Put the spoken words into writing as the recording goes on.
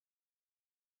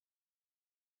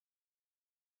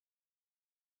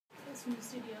Tales from the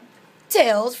Studio.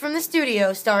 Tales from the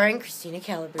Studio, starring Christina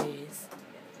Calabrese,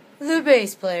 the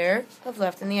bass player of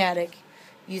Left in the Attic,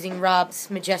 using Rob's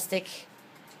majestic...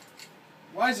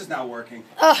 Why is this not working?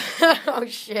 Oh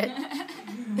shit.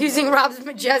 Using Rob's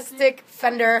majestic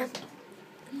Fender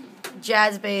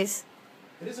jazz bass.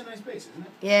 It is a nice bass, isn't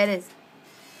it? Yeah, it is.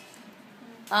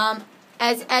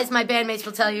 As my bandmates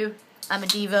will tell you, I'm a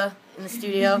diva in the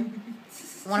studio.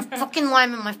 I want a fucking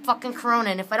lime in my fucking Corona,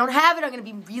 and if I don't have it, I'm gonna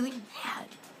be really mad.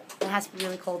 It has to be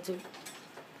really cold too.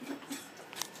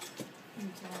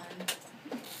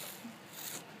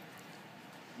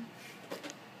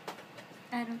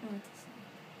 I don't know what to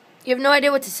say. You have no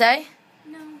idea what to say?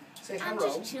 No. Say I'm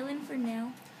hello. just chilling for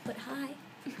now. But hi.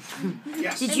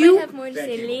 Yes. Did I you- might have more to Thank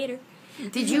say you. later.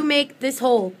 Did you make this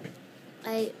hole?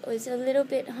 I was a little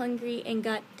bit hungry and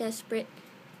got desperate,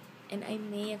 and I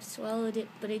may have swallowed it,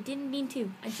 but I didn't mean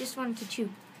to. I just wanted to chew.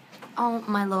 Oh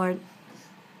my lord.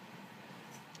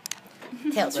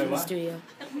 Tales Wait, from the what? Studio.